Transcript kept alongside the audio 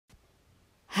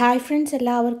Hi friends,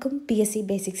 എല്ലാവർക്കും PSc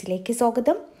ബേസിക്സിലേക്ക്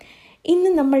സ്വാഗതം. ഇന്ന്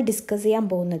നമ്മൾ ഡിസ്കസ് ചെയ്യാൻ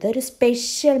പോകുന്നത് ഒരു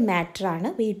സ്പെഷ്യൽ മാറ്ററാണ്.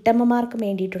 വീട്ടമ്മമാർക്ക്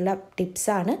വേണ്ടിയിട്ടുള്ള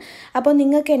ടിപ്സാണ്. അപ്പോൾ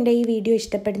നിങ്ങൾക്ക് എൻ്റെ ഈ വീഡിയോ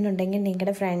ഇഷ്ടപ്പെടുന്നുണ്ടെങ്കിൽ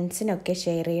നിങ്ങളുടെ ഫ്രണ്ട്സിനൊക്കെ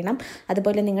ഷെയർ ചെയ്യണം.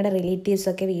 അതുപോലെ നിങ്ങളുടെ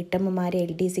റിലേറ്റീവ്സൊക്കെ വീട്ടമ്മമാർ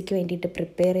LDCക്ക് വേണ്ടിയിട്ട്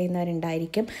പ്രിപ്പയർ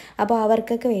ചെയ്യുന്നവരുണ്ടായിരിക്കും. അപ്പോൾ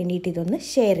അവർക്കൊക്കെ വേണ്ടിയിട്ട് ഇതൊന്ന്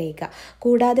ഷെയർ ചെയ്യുക.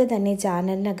 കൂടാതെ തന്നെ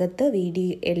ചാനലിനകത്ത്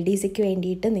LDCക്ക്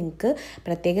വേണ്ടിയിട്ട് നിങ്ങൾക്ക്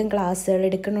പ്രത്യേകം ക്ലാസ്സുകൾ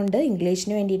എടുക്കുന്നുണ്ട്.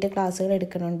 ഇംഗ്ലീഷിന് വേണ്ടിയിട്ട് ക്ലാസ്സുകൾ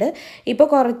എടുക്കുന്നുണ്ട്. ഇപ്പോൾ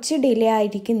കുറച്ച് ഡിലേ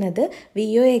ആയിരിക്കുന്നത്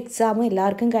VO എക്സാം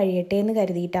എല്ലാവർക്കും കഴിയട്ടെ എന്ന്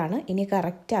കരുതിയിട്ടാണ്. ഇനി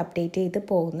കറക്റ്റ് അപ്ഡേറ്റ് ചെയ്ത്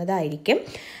പോകുന്നതായിരിക്കും.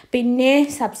 പിന്നെ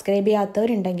സബ്സ്ക്രൈബ്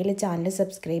ചെയ്യാത്തവരുണ്ടെങ്കിൽ ചാനൽ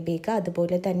സബ്സ്ക്രൈബ് ചെയ്യുക.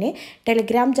 അതുപോലെ തന്നെ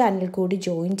ടെലിഗ്രാം ചാനൽ കൂടി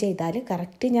ജോയിൻ ചെയ്താൽ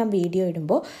കറക്റ്റ് ഞാൻ വീഡിയോ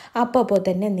ഇടുമ്പോൾ അപ്പോൾ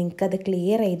തന്നെ നിങ്ങൾക്കത്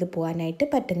ക്ലിയർ ചെയ്ത് പോകാനായിട്ട്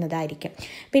പറ്റുന്നതായിരിക്കും.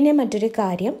 പിന്നെ മറ്റൊരു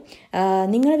കാര്യം,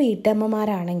 നിങ്ങൾ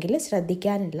വീട്ടമ്മമാരാണെങ്കിൽ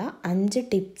ശ്രദ്ധിക്കാനുള്ള 5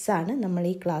 ടിപ്സാണ് നമ്മൾ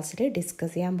ഈ ക്ലാസ്സിൽ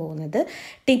ഡിസ്കസ് ചെയ്യാൻ പോകുന്നത്.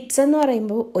 ടിപ്സ് എന്ന്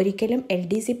പറയുമ്പോൾ ഒരിക്കലും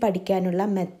LDC പഠിക്കാനുള്ള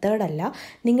മെത്തേഡല്ല,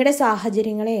 നിങ്ങളുടെ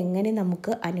സാഹചര്യങ്ങളെ എങ്ങനെ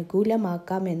നമുക്ക്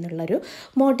അനുകൂലമാക്കാം എന്നുള്ളൊരു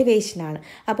മോട്ടിവേഷനാണ്.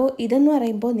 അപ്പോൾ ഇതെന്ന്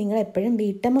പറയുമ്പോൾ നിങ്ങൾ എപ്പോഴും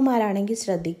വീട്ടമ്മമാരാണെങ്കിൽ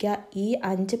ശ്രദ്ധിക്കുക, ഈ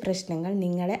 5 പ്രശ്നങ്ങൾ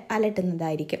നിങ്ങളെ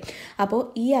അലട്ടുന്നതായിരിക്കും. അപ്പോൾ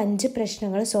ഈ 5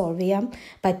 പ്രശ്നങ്ങൾ സോൾവ് ചെയ്യാൻ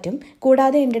പറ്റും.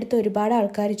 കൂടാതെ എൻ്റെ അടുത്ത് ഒരുപാട്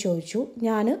ആൾക്കാർ ചോദിച്ചു,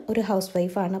 ഞാൻ ഒരു ഹൗസ്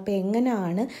വൈഫാണ്, അപ്പോൾ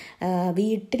എങ്ങനെയാണ്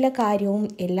വീട്ടിലെ കാര്യവും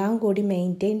എല്ലാം കൂടി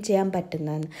മെയിൻറ്റെയിൻ ചെയ്യാൻ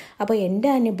പറ്റുന്നതെന്ന്. അപ്പോൾ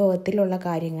എൻ്റെ അനുഭവത്തിലുള്ള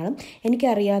കാര്യങ്ങളും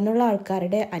എനിക്കറിയാവുന്ന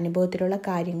ആൾക്കാരുടെ അനുഭവത്തിലുള്ള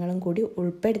കാര്യങ്ങളും കൂടി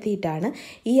ഉൾപ്പെടുത്തിയിട്ടാണ്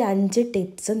ഈ 5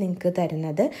 ടിപ്സ് നിങ്ങൾക്ക്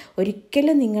തരുന്നത്.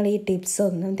 ഒരിക്കലും നിങ്ങൾ ഈ ടിപ്സ്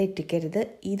ഒന്നും തെറ്റിക്കരുത്.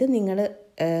 ഇത് നിങ്ങൾ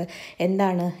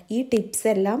ഈ ടിപ്സ്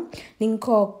എല്ലാം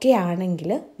നിങ്ങൾക്ക് ഓക്കെ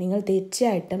ആണെങ്കിൽ നിങ്ങൾ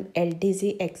തീർച്ചയായിട്ടും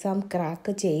LDC എക്സാം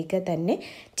ക്രാക്ക് ചെയ്യുക തന്നെ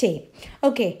ചെയ്യും.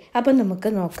 ഓക്കെ, അപ്പം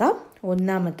നമുക്ക് നോക്കാം.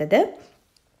 ഒന്നാമത്തത്,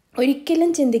 ഒരിക്കലും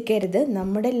ചിന്തിക്കരുത്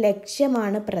നമ്മുടെ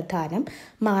ലക്ഷ്യമാണ് പ്രധാനം,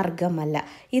 മാർഗമല്ല.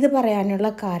 ഇത് പറയാനുള്ള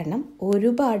കാരണം,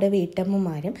 ഒരുപാട്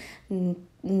വീട്ടമ്മമാരും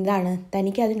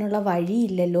തനിക്ക് അതിനുള്ള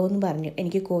വഴിയില്ലല്ലോ എന്ന് പറഞ്ഞു.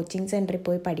 എനിക്ക് കോച്ചിങ് സെൻറ്ററിൽ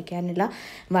പോയി പഠിക്കാനുള്ള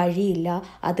വഴിയില്ല,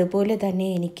 അതുപോലെ തന്നെ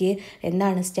എനിക്ക്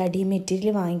സ്റ്റഡി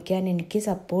മെറ്റീരിയൽ വാങ്ങിക്കാൻ എനിക്ക്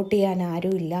സപ്പോർട്ട് ചെയ്യാൻ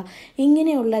ആരുമില്ല.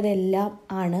 ഇങ്ങനെയുള്ളതെല്ലാം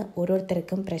ആണ്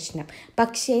ഓരോരുത്തർക്കും പ്രശ്നം.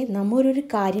 പക്ഷേ നമ്മളൊരു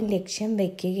കാര്യം ലക്ഷ്യം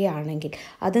വയ്ക്കുകയാണെങ്കിൽ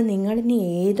അത് നിങ്ങളിനി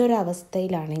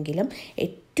ഏതൊരവസ്ഥയിലാണെങ്കിലും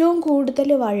ഏറ്റവും കൂടുതൽ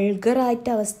വൾഗറായിട്ട്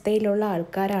അവസ്ഥയിലുള്ള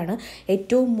ആൾക്കാരാണ്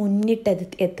ഏറ്റവും മുന്നിട്ട്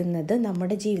എത്തുന്നത്.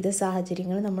 നമ്മുടെ ജീവിത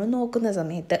സാഹചര്യങ്ങൾ നമ്മൾ നോക്കുന്ന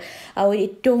സമയത്ത്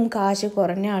ഏറ്റവും കാശ്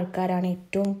കുറഞ്ഞ ആൾക്കാരാണ്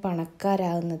ഏറ്റവും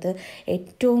പണക്കാരാകുന്നത്.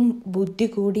 ഏറ്റവും ബുദ്ധി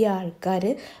കൂടിയ ആൾക്കാർ,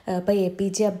 ഇപ്പോൾ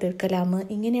APJ അബ്ദുൽ കലാം,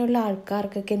 ഇങ്ങനെയുള്ള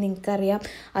ആൾക്കാർക്കൊക്കെ നിങ്ങൾക്കറിയാം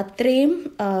അത്രയും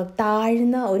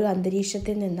താഴ്ന്ന ഒരു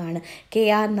അന്തരീക്ഷത്തിൽ നിന്നാണ്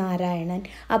KR നാരായണൻ.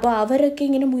 അപ്പോൾ അവരൊക്കെ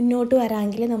ഇങ്ങനെ മുന്നോട്ട്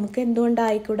വരാമെങ്കിൽ നമുക്ക്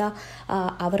എന്തുകൊണ്ടായിക്കൂടാ?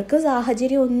 അവർക്ക്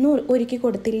സാഹചര്യം ഒന്നും ഒരുക്കി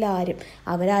കൊടുത്തില്ല ആരും,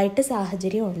 അവരായിട്ട്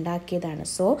സാഹചര്യം ഉണ്ടാക്കിയതാണ്.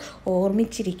 സോ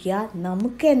ഓർമ്മിച്ചിരിക്കുക,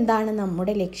 നമുക്ക് എന്താണ്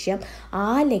നമ്മുടെ ലക്ഷ്യം, ആ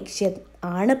ലക്ഷ്യം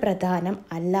ആണ് പ്രധാനം,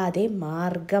 അല്ലാതെ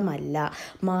മാർഗമല്ല.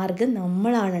 മാർഗം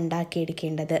നമ്മളാണ്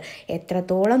ഉണ്ടാക്കിയെടുക്കേണ്ടത്.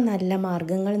 എത്രത്തോളം നല്ല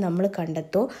മാർഗങ്ങൾ നമ്മൾ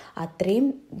കണ്ടെത്തോ അത്രയും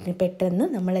പെട്ടെന്ന്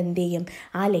നമ്മൾ എന്ത് ചെയ്യും,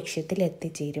 ആ ലക്ഷ്യത്തിൽ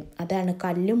എത്തിച്ചേരും. അതാണ്,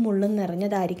 കല്ലും മുള്ളും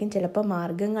നിറഞ്ഞതായിരിക്കും ചിലപ്പോൾ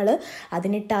മാർഗങ്ങൾ.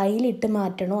 അതിന് ടൈലിട്ട്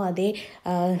മാറ്റണോ, അതേ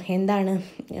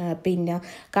പിന്നെ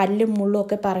കല്ലും മുള്ളും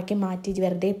ഒക്കെ പറക്കി മാറ്റി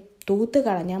വെറുതെ തൂത്ത്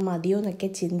കളഞ്ഞാൽ മതിയോ എന്നൊക്കെ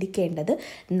ചിന്തിക്കേണ്ടത്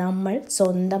നമ്മൾ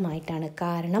സ്വന്തമായിട്ടാണ്.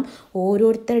 കാരണം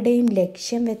ഓരോരുത്തരുടെയും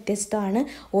ലക്ഷ്യം വ്യത്യസ്തമാണ്,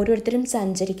 ഓരോരുത്തരും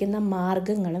സഞ്ചരിക്കുന്ന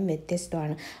മാർഗങ്ങളും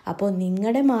വ്യത്യസ്തമാണ്. അപ്പോൾ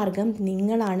നിങ്ങളുടെ മാർഗം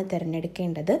നിങ്ങളാണ്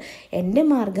തിരഞ്ഞെടുക്കേണ്ടത്. എൻ്റെ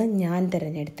മാർഗം ഞാൻ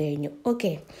തിരഞ്ഞെടുത്തു കഴിഞ്ഞു.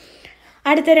 ഓക്കെ,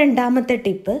 അടുത്ത രണ്ടാമത്തെ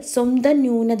ടിപ്പ്, സ്വന്തം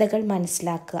ന്യൂനതകൾ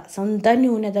മനസ്സിലാക്കുക. സ്വന്തം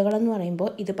ന്യൂനതകൾ എന്ന് പറയുമ്പോൾ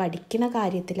ഇത് പഠിക്കുന്ന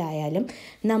കാര്യത്തിലായാലും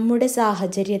നമ്മുടെ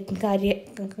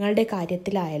കാര്യങ്ങളുടെ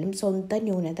കാര്യത്തിലായാലും സ്വന്തം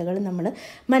ന്യൂനതകൾ നമ്മൾ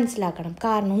മനസ്സിലാക്കണം.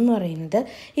 കാരണം എന്ന് പറയുന്നത്,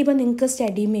 ഇപ്പോൾ നിങ്ങൾക്ക്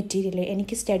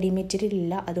എനിക്ക് സ്റ്റഡി മെറ്റീരിയൽ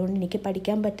ഇല്ല, അതുകൊണ്ട് എനിക്ക്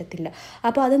പഠിക്കാൻ പറ്റത്തില്ല.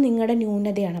 അപ്പോൾ അത് നിങ്ങളുടെ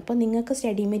ന്യൂനതയാണ്. അപ്പോൾ നിങ്ങൾക്ക്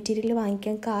സ്റ്റഡി മെറ്റീരിയൽ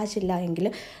വാങ്ങിക്കാൻ കാശില്ല എങ്കിൽ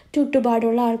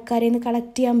ചുറ്റുപാടുള്ള ആൾക്കാരെ നിന്ന്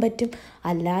കളക്ട് ചെയ്യാൻ പറ്റും,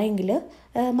 അല്ല എങ്കിൽ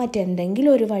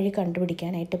മറ്റെന്തെങ്കിലും ഒരു വഴി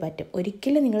കണ്ടുപിടിക്കാനായിട്ട് പറ്റും.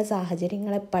 ഒരിക്കലും നിങ്ങൾ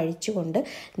സാഹചര്യങ്ങളെ പഴിച്ചുകൊണ്ട്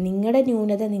നിങ്ങളുടെ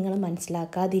ന്യൂനത നിങ്ങൾ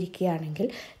മനസ്സിലാക്കാതിരിക്കുകയാണെങ്കിൽ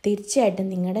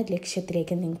തീർച്ചയായിട്ടും നിങ്ങളുടെ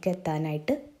ലക്ഷ്യത്തിലേക്ക് നിങ്ങൾക്ക്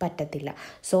എത്താനായിട്ട് പറ്റത്തില്ല.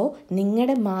 സോ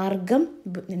നിങ്ങളുടെ മാർഗം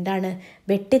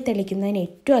വെട്ടിത്തെളിക്കുന്നതിന്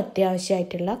ഏറ്റവും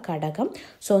അത്യാവശ്യമായിട്ടുള്ള ഘടകം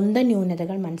സ്വന്തം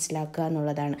ന്യൂനതകൾ മനസ്സിലാക്കുക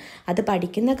എന്നുള്ളതാണ്. അത്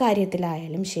പഠിക്കുന്ന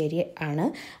കാര്യത്തിലായാലും ശരി ആണ്.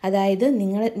 അതായത്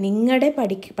നിങ്ങളുടെ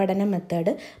പഠന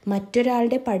മെത്തേഡ്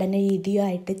മറ്റൊരാളുടെ പഠന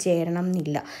രീതിയുമായിട്ട് ചേരണം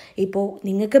എന്നില്ല. ഇപ്പോൾ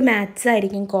നിങ്ങൾക്ക് മാത്സ്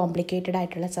ആയിരിക്കും കോംപ്ലിക്കേറ്റഡ്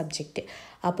ആയിട്ടുള്ള സബ്ജക്റ്റ്,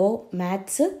 അപ്പോൾ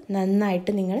മാത്സ്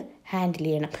നന്നായിട്ട് നിങ്ങൾ ഹാൻഡിൽ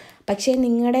ചെയ്യണം. പക്ഷേ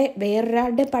നിങ്ങളുടെ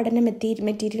വേറൊരാളുടെ പഠന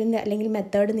മെറ്റീരിയൽ അല്ലെങ്കിൽ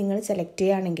മെത്തേഡ് നിങ്ങൾ സെലക്ട്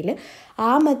ചെയ്യുകയാണെങ്കിൽ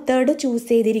ആ മെത്തേഡ് ചൂസ്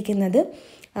ചെയ്തിരിക്കുന്നത്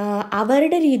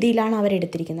അവരുടെ രീതിയിലാണ്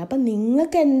അവരെടുത്തിരിക്കുന്നത്. അപ്പം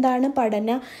നിങ്ങൾക്ക് എന്താണ്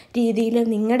പഠന രീതിയിൽ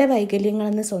നിങ്ങളുടെ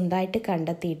വൈകല്യങ്ങളെന്ന് സ്വന്തമായിട്ട്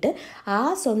കണ്ടെത്തിയിട്ട് ആ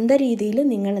സ്വന്തം രീതിയിൽ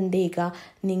നിങ്ങൾ എന്ത് ചെയ്യുക,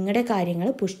 നിങ്ങളുടെ കാര്യങ്ങൾ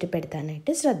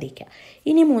പുഷ്ടിപ്പെടുത്താനായിട്ട് ശ്രദ്ധിക്കുക.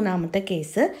 ഇനി മൂന്നാമത്തെ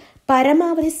കേസ്,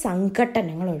 പരമാവധി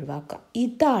സംഘട്ടനങ്ങൾ ഒഴിവാക്കുക.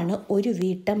 ഇതാണ് ഒരു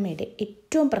വീട്ടമ്മയുടെ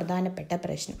ഏറ്റവും പ്രധാനപ്പെട്ട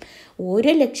പ്രശ്നം.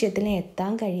 ഒരു ലക്ഷ്യത്തിലും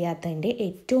എത്താൻ കഴിയാത്തതിൻ്റെ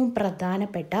ഏറ്റവും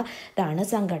പ്രധാനപ്പെട്ടതാണ്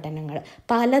സംഘട്ടനങ്ങൾ.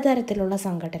 പലതരത്തിലുള്ള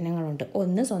സംഘട്ടനങ്ങളുണ്ട്.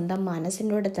 ഒന്ന് സ്വന്തം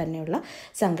മനസ്സിനോട് തന്നെയുള്ള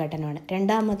സംഘട്ടനമാണ്.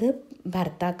 രണ്ടാമത്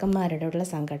ഭർത്താക്കന്മാരോടുള്ള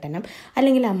സംഘട്ടനം,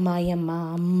 അല്ലെങ്കിൽ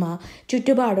അമ്മ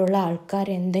ചുറ്റുപാടുള്ള ആൾക്കാർ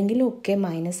എന്തെങ്കിലുമൊക്കെ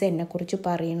മൈനസ് എന്നെക്കുറിച്ച്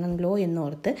പറയണമല്ലോ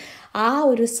എന്നോർത്ത് ആ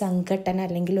ഒരു സംഘട്ടനം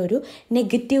അല്ലെങ്കിൽ ഒരു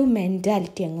നെഗറ്റീവ്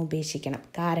മെൻറ്റാലിറ്റി അങ്ങ് ഉപേക്ഷിക്കണം.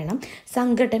 കാരണം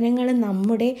സംഘട്ടനങ്ങൾ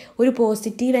നമ്മുടെ ഒരു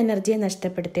പോസിറ്റീവ് എനർജിയെ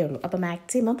നഷ്ടപ്പെടുത്തേ ഉള്ളൂ. അപ്പോൾ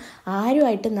മാക്സിമം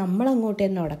ആരുമായിട്ട്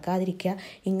നമ്മളങ്ങോട്ടൊന്നും ഉടക്കാതിരിക്കുക.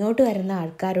 ഇങ്ങോട്ട് വരുന്ന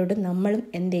ആൾക്കാരോട് നമ്മളും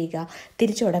എന്ത് ചെയ്യുക,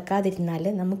 തിരിച്ചുടക്കാതിരുന്നാൽ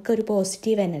നമുക്കൊരു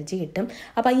പോസിറ്റീവ് എനർജി കിട്ടും.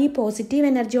 അപ്പോൾ ഈ പോസിറ്റീവ്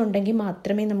എനർജി ഉണ്ടെങ്കിൽ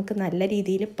മാത്രമേ നമുക്ക് നല്ല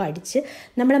രീതിയിൽ പഠിച്ച്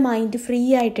നമ്മുടെ മൈൻഡ് ഫ്രീ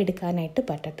ആയിട്ട് എടുക്കാനായിട്ട്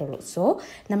പറ്റത്തുള്ളൂ. സോ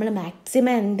നമ്മൾ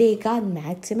മാക്സിമം എന്ത് ചെയ്യുക,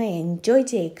 മാക്സിമം എൻജോയ്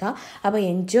ചെയ്യുക. അപ്പോൾ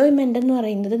എൻജോയ്മെൻ്റ് എന്ന്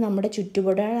പറയുന്നത് നമ്മുടെ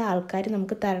ചുറ്റുപാടുള്ള ആൾക്കാർ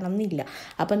നമുക്ക് തരണം എന്നില്ല.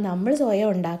 അപ്പം നമ്മൾ സ്വയം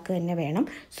ഉണ്ടാക്കുക തന്നെ വേണം.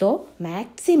 സോ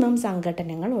മാക്സിമം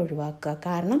സംഘട്ടനങ്ങൾ ഒഴിവാക്കുക.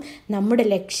 കാരണം നമ്മുടെ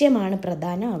ലക്ഷ്യമാണ്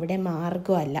പ്രധാനം, അവിടെ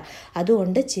മാർഗമല്ല.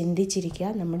 അതുകൊണ്ട് ചിന്തിച്ചിരിക്കുക.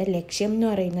 നമ്മുടെ ലക്ഷ്യം എന്ന്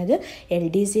പറയുന്നത്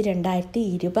LDC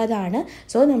 2020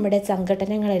 സോ നമ്മുടെ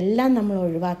സംഘടനകളെല്ലാം നമ്മൾ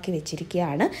ഒഴിവാക്കി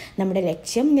വെച്ചിരിക്കുകയാണ് നമ്മുടെ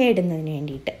ലക്ഷ്യം നേടുന്നതിന്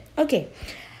വേണ്ടിയിട്ട്. ഓക്കെ,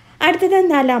 അടുത്തത്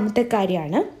നാലാമത്തെ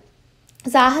കാര്യമാണ്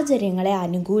സാഹചര്യങ്ങളെ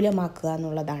അനുകൂലമാക്കുക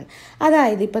എന്നുള്ളതാണ്.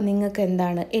 അതായത് ഇപ്പം നിങ്ങൾക്ക്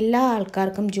എന്താണ്, എല്ലാ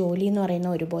ആൾക്കാർക്കും ജോലി എന്ന്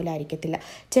പറയുന്നത് ഒരുപോലെ ആയിരിക്കത്തില്ല.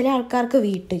 ചില ആൾക്കാർക്ക്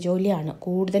വീട്ടുജോലിയാണ്,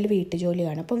 കൂടുതൽ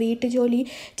വീട്ടുജോലിയാണ്. അപ്പോൾ വീട്ടുജോലി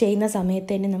ചെയ്യുന്ന സമയത്ത്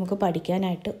തന്നെ നമുക്ക്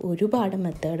പഠിക്കാനായിട്ട് ഒരുപാട്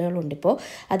മെത്തേഡുകളുണ്ട്. ഇപ്പോൾ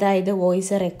അതായത്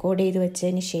വോയിസ് റെക്കോർഡ് ചെയ്ത്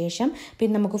വെച്ചതിന് ശേഷം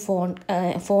പിന്നെ നമുക്ക്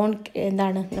ഫോൺ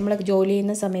എന്താണ് നമ്മൾ ജോലി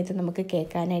ചെയ്യുന്ന സമയത്ത് നമുക്ക്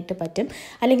കേൾക്കാനായിട്ട് പറ്റും.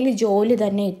 അല്ലെങ്കിൽ ജോലി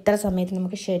തന്നെ ഇത്ര സമയത്ത്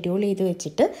നമുക്ക് ഷെഡ്യൂൾ ചെയ്ത്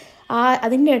വെച്ചിട്ട്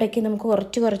അതിൻ്റെ ഇടയ്ക്ക് നമുക്ക്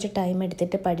കുറച്ച് ടൈം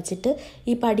എടുത്തിട്ട് പഠിച്ചിട്ട്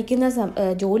ഈ പഠിക്കുന്ന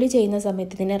ജോലി ചെയ്യുന്ന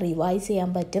സമയത്ത് ഇതിനെ റിവൈസ് ചെയ്യാൻ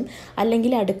പറ്റും.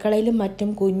 അല്ലെങ്കിൽ അടുക്കളയിലും മറ്റും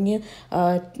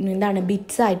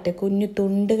ബിറ്റ്സായിട്ട് കുഞ്ഞു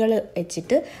തുണ്ടുകൾ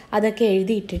വെച്ചിട്ട് അതൊക്കെ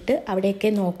എഴുതിയിട്ടിട്ട്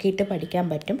അവിടെയൊക്കെ നോക്കിയിട്ട് പഠിക്കാൻ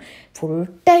പറ്റും. ഫുൾ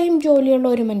ടൈം ജോലിയുള്ള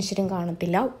ഒരു മനുഷ്യരും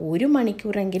കാണത്തില്ല. 1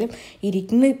 മണിക്കൂറെങ്കിലും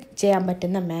ഇരുന്ന് ചെയ്യാൻ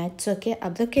പറ്റുന്ന മാത്സൊക്കെ,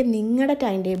 അതൊക്കെ നിങ്ങളുടെ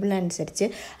ടൈം ടേബിളിനനുസരിച്ച്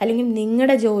അല്ലെങ്കിൽ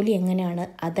നിങ്ങളുടെ ജോലി എങ്ങനെയാണ്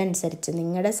അതനുസരിച്ച്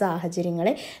നിങ്ങളുടെ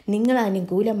സാഹചര്യങ്ങളെ നിങ്ങൾ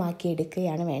അനുകൂലമാക്കി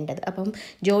എടുക്കുകയാണ് വേണ്ടത്. അപ്പം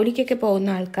ജോലിക്കൊക്കെ പോകുന്ന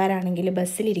ആൾക്കാരാണെങ്കിൽ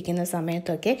ബസ്സിലിരിക്കുന്ന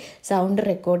സമയത്തൊക്കെ സൗണ്ട്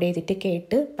റെക്കോർഡ് ചെയ്തിട്ട്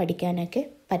കേട്ട് പഠിക്കാനൊക്കെ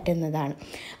പറ്റുന്നതാണ്.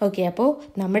 ഓക്കെ, അപ്പോൾ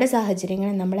നമ്മുടെ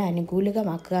സാഹചര്യങ്ങളെ നമ്മൾ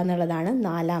അനുകൂലമാക്കുക എന്നുള്ളതാണ്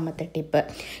 4ാമത്തെ ടിപ്പ്.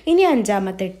 ഇനി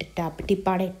 5ാമത്തെ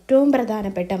ടിപ്പാണ് ഏറ്റവും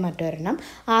പ്രധാനപ്പെട്ട മറ്റൊരെണ്ണം,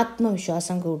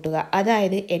 ആത്മവിശ്വാസം കൂട്ടുക.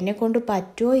 അതായത് എന്നെക്കൊണ്ട്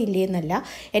പറ്റുമോ ഇല്ലേ എന്നല്ല,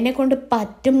 എന്നെക്കൊണ്ട്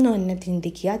പറ്റും എന്ന് തന്നെ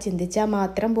ചിന്തിക്കുക. ചിന്തിച്ചാൽ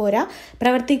മാത്രം പോരാ,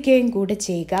 പ്രവർത്തിക്കുകയും കൂടെ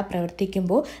ചെയ്യുക.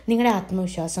 പ്രവർത്തിക്കുമ്പോൾ നിങ്ങളുടെ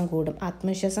ആത്മവിശ്വാസം കൂടും.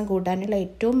 ആത്മവിശ്വാസം കൂട്ടാനുള്ള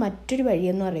ഏറ്റവും മറ്റൊരു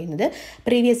വഴിയെന്ന് പറയുന്നത്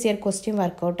പ്രീവിയസ് ഇയർ ക്വസ്റ്റ്യൻ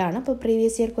വർക്കൗട്ടാണ്. അപ്പോൾ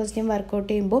പ്രീവിയസ് ഇയർ ക്വസ്റ്റ്യൻ വർക്കൗട്ട്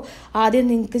ചെയ്യുമ്പോൾ ആദ്യം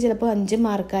നിങ്ങൾക്ക് ചിലപ്പോൾ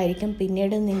 5 മാർക്കായിരിക്കും.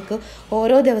 പിന്നീട് നിങ്ങൾക്ക്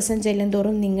ഓരോ ദിവസം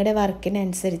ചെല്ലുന്തോറും നിങ്ങളുടെ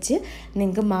വർക്കിനനുസരിച്ച്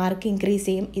നിങ്ങൾക്ക് മാർക്ക് ഇൻക്രീസ്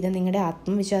ചെയ്യും. ഇത് നിങ്ങളുടെ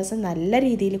ആത്മവിശ്വാസം നല്ല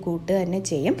രീതിയിൽ കൂട്ടുക തന്നെ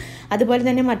ചെയ്യും. അതുപോലെ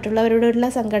തന്നെ മറ്റുള്ളവരോടുള്ള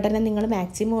സംഘടന നിങ്ങൾ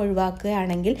മാക്സിമം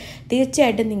ഒഴിവാക്കുകയാണെങ്കിൽ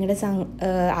തീർച്ചയായിട്ടും നിങ്ങളുടെ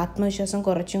ആത്മവിശ്വാസം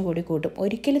കുറച്ചും കൂടി കൂട്ടും.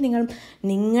 ഒരിക്കലും നിങ്ങൾ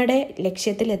നിങ്ങളുടെ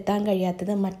ലക്ഷ്യത്തിൽ എത്താൻ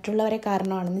കഴിയാത്തത് മറ്റുള്ളവരെ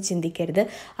കാരണമാണെന്ന് ചിന്തിക്കരുത്.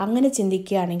 അങ്ങനെ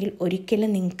ചിന്തിക്കുകയാണെങ്കിൽ ഒരിക്കലും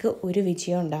നിങ്ങൾക്ക് ഒരു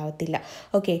വിജയം ഉണ്ടാകത്തില്ല.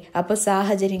 ഓക്കെ, അപ്പോൾ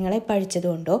സാഹചര്യങ്ങളെ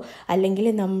പഴിച്ചതുകൊണ്ടോ അല്ലെങ്കിൽ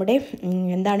നമ്മുടെ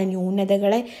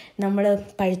ന്യൂനതകളെ നമ്മൾ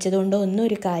പഴിച്ചതുകൊണ്ടോ ഒന്നും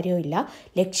ഒരു കാര്യമില്ല.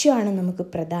 ലക്ഷ്യമാണ് നമുക്ക്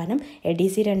പ്രധാനം.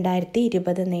 LDC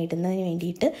 2020 നേടുന്നതിന്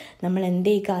വേണ്ടിയിട്ട് നമ്മൾ എന്ത്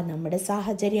ചെയ്യുക, നമ്മുടെ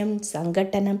സാഹചര്യം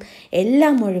സംഘട്ടനം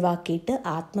എല്ലാം ഒഴിവാക്കിയിട്ട്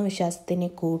ആത്മവിശ്വാസത്തിനെ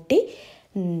കൂട്ടി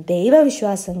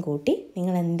ദൈവവിശ്വാസം കൂട്ടി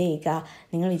നിങ്ങൾ എന്ത് ചെയ്യുക,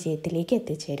 നിങ്ങൾ വിജയത്തിലേക്ക്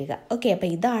എത്തിച്ചേരുക. ഓക്കെ, അപ്പോൾ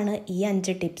ഇതാണ് ഈ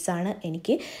 5 ടിപ്സാണ്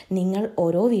എനിക്ക് നിങ്ങൾ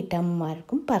ഓരോ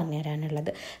വീട്ടമ്മമാർക്കും പറഞ്ഞു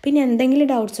തരാനുള്ളത്. പിന്നെ എന്തെങ്കിലും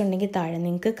ഡൗട്ട്സ് ഉണ്ടെങ്കിൽ താഴെ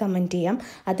നിങ്ങൾക്ക് കമൻറ്റ് ചെയ്യാം.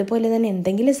 അതുപോലെ തന്നെ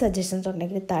എന്തെങ്കിലും സജഷൻസ്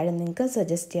ഉണ്ടെങ്കിൽ താഴെ നിങ്ങൾക്ക്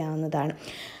സജസ്റ്റ് ചെയ്യാവുന്നതാണ്.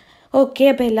 ഓക്കെ,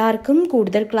 അപ്പോൾ എല്ലാവർക്കും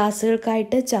കൂടുതൽ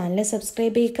ക്ലാസ്സുകൾക്കായിട്ട് ചാനൽ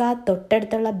സബ്സ്ക്രൈബ് ചെയ്യുക.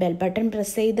 തൊട്ടടുത്തുള്ള ബെൽ ബട്ടൺ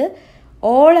പ്രസ് ചെയ്ത്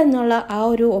ഓൾ എന്നുള്ള ആ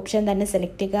ഒരു ഓപ്ഷൻ തന്നെ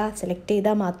സെലക്ട്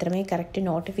ചെയ്താൽ മാത്രമേ കറക്റ്റ്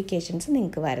നോട്ടിഫിക്കേഷൻസ്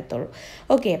നിങ്ങൾക്ക് വരത്തുള്ളൂ.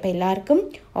 ഓക്കെ, അപ്പോൾ എല്ലാവർക്കും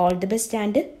all the best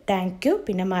and thank you.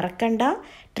 പിന്നെ മറക്കണ്ട,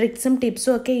 ട്രിക്സും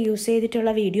ടിപ്സും ഒക്കെ യൂസ്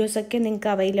ചെയ്തിട്ടുള്ള വീഡിയോസൊക്കെ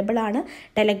നിങ്ങൾക്ക് അവൈലബിൾ ആണ്.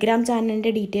 ടെലഗ്രാം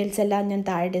ചാനലിൻ്റെ ഡീറ്റെയിൽസ് എല്ലാം ഞാൻ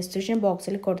താഴെ ഡിസ്ക്രിപ്ഷൻ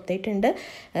ബോക്സിൽ കൊടുത്തിട്ടുണ്ട്.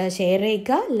 ഷെയർ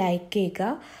ചെയ്യുക, ലൈക്ക്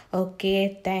ചെയ്യുക. Okay,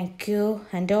 thank you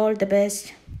and all the best.